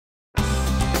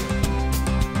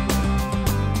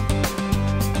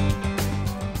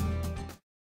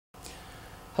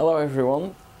Hello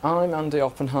everyone, I'm Andy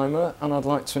Oppenheimer and I'd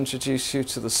like to introduce you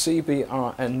to the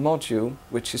CBRN module,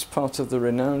 which is part of the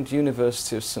renowned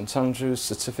University of St Andrews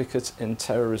Certificate in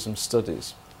Terrorism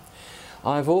Studies.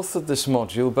 I've authored this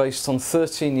module based on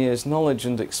 13 years knowledge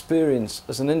and experience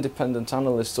as an independent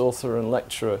analyst, author and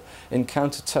lecturer in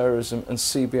counter-terrorism and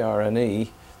CBRNE,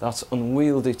 that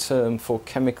unwieldy term for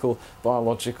chemical,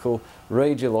 biological,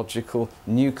 radiological,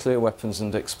 nuclear weapons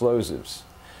and explosives.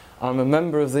 I'm a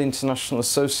member of the International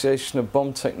Association of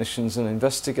Bomb Technicians and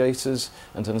Investigators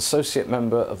and an associate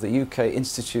member of the UK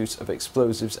Institute of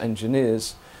Explosives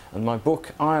Engineers, and my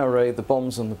book IRA, The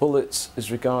Bombs and the Bullets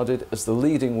is regarded as the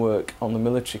leading work on the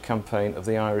military campaign of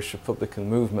the Irish Republican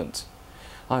movement.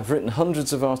 I've written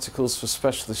hundreds of articles for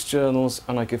specialist journals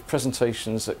and I give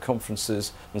presentations at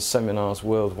conferences and seminars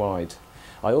worldwide.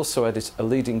 I also edit a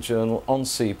leading journal on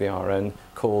CBRN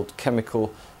called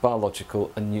Chemical,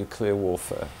 Biological and Nuclear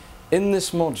Warfare. In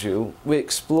this module, we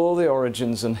explore the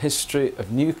origins and history of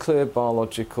nuclear,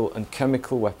 biological and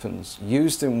chemical weapons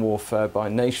used in warfare by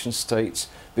nation states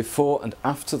before and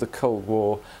after the Cold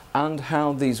War, and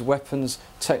how these weapons,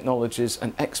 technologies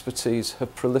and expertise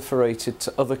have proliferated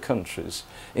to other countries,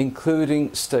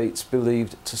 including states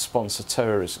believed to sponsor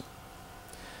terrorism.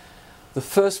 The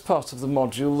first part of the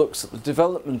module looks at the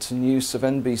development and use of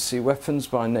NBC weapons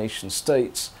by nation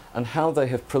states and how they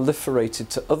have proliferated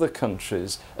to other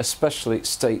countries, especially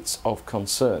states of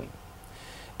concern.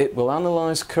 It will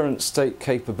analyse current state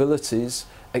capabilities,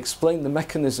 explain the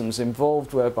mechanisms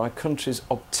involved whereby countries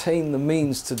obtain the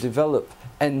means to develop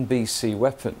NBC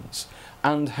weapons,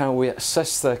 and how we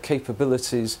assess their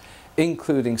capabilities,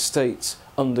 including states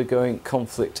undergoing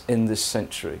conflict in this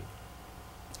century.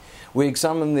 We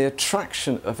examine the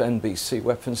attraction of NBC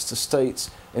weapons to states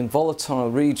in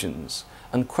volatile regions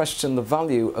and question the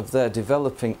value of their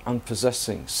developing and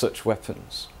possessing such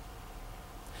weapons.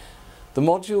 The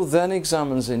module then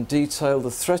examines in detail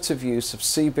the threat of use of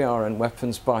CBRN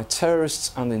weapons by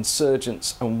terrorists and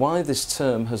insurgents and why this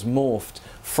term has morphed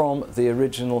from the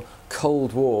original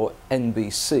Cold War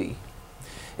NBC.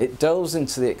 It delves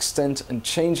into the extent and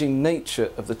changing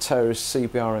nature of the terrorist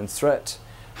CBRN threat,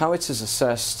 how it is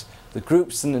assessed, the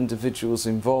groups and individuals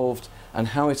involved, and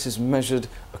how it is measured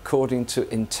according to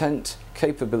intent,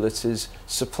 capabilities,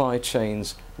 supply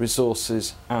chains,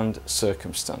 resources and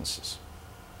circumstances.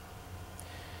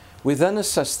 We then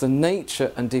assess the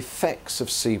nature and effects of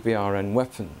CBRN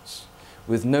weapons,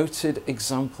 with noted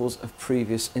examples of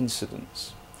previous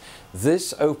incidents.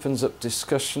 This opens up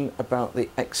discussion about the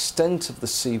extent of the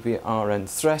CBRN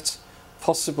threat,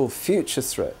 possible future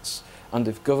threats, and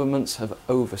if governments have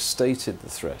overstated the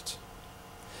threat.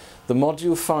 The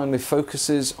module finally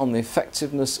focuses on the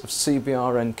effectiveness of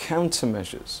CBRN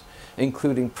countermeasures,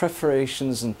 including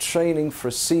preparations and training for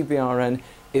a CBRN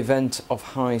event of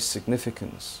high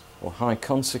significance or high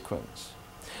consequence,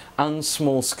 and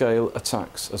small-scale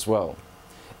attacks as well,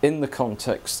 in the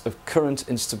context of current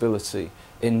instability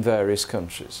in various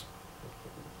countries.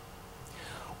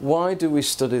 Why do we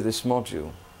study this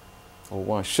module? Or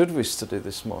why should we study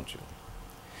this module?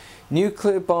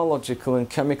 Nuclear, biological and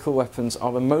chemical weapons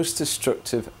are the most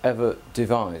destructive ever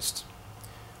devised.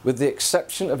 With the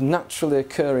exception of naturally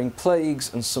occurring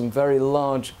plagues and some very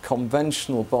large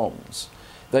conventional bombs,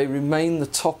 they remain the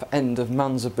top end of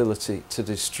man's ability to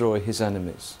destroy his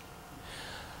enemies.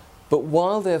 But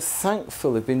while they have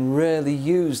thankfully been rarely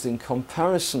used in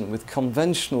comparison with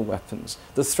conventional weapons,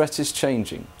 the threat is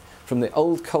changing, from the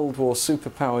old Cold War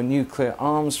superpower nuclear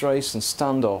arms race and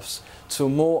standoffs to a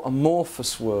more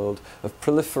amorphous world of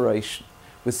proliferation,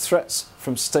 with threats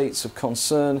from states of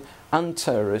concern and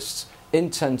terrorists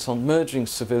intent on murdering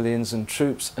civilians and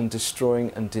troops and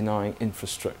destroying and denying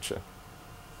infrastructure.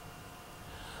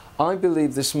 I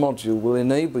believe this module will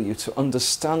enable you to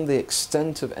understand the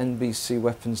extent of NBC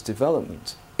weapons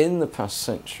development in the past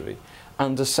century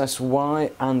and assess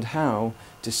why and how,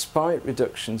 despite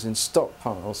reductions in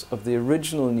stockpiles of the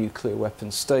original nuclear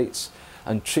weapon states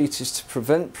and treaties to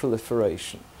prevent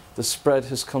proliferation, the spread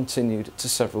has continued to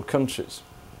several countries.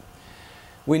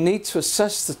 We need to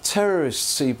assess the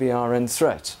terrorist CBRN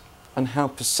threat and how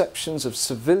perceptions of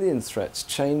civilian threats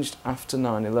changed after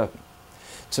 9/11,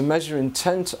 to measure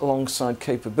intent alongside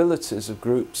capabilities of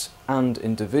groups and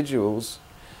individuals,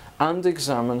 and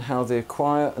examine how they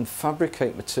acquire and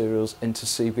fabricate materials into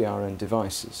CBRN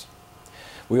devices.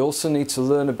 We also need to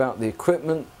learn about the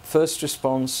equipment, first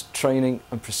response, training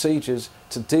and procedures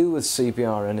to deal with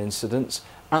CBRN incidents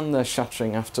and their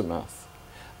shattering aftermath,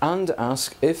 and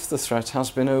ask if the threat has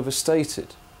been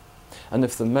overstated, and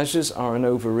if the measures are an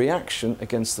overreaction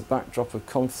against the backdrop of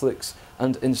conflicts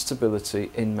and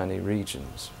instability in many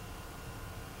regions.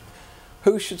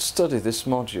 Who should study this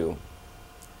module?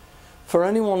 For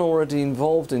anyone already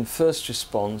involved in first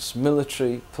response,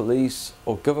 military, police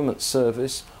or government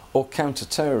service or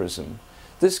counter-terrorism,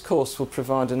 this course will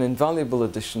provide an invaluable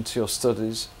addition to your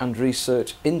studies and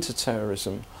research into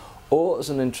terrorism, or as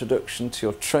an introduction to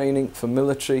your training for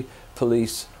military,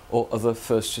 police or other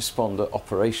first responder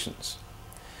operations.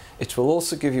 It will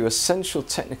also give you essential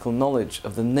technical knowledge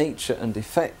of the nature and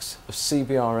effects of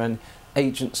CBRN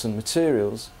agents and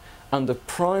materials, and of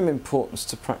prime importance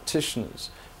to practitioners,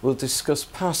 will discuss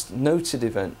past noted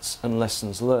events and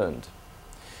lessons learned.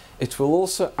 It will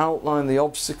also outline the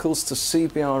obstacles to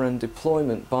CBRN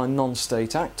deployment by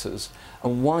non-state actors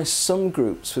and why some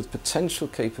groups with potential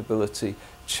capability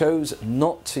chose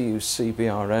not to use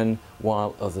CBRN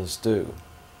while others do.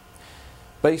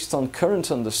 Based on current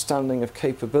understanding of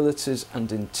capabilities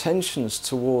and intentions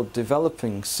toward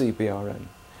developing CBRN,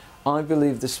 I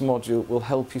believe this module will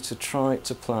help you to try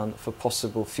to plan for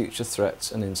possible future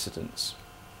threats and incidents.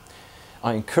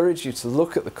 I encourage you to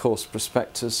look at the course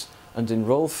prospectus and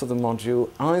enrol for the module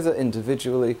either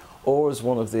individually or as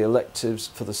one of the electives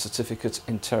for the Certificate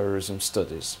in Terrorism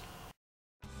Studies.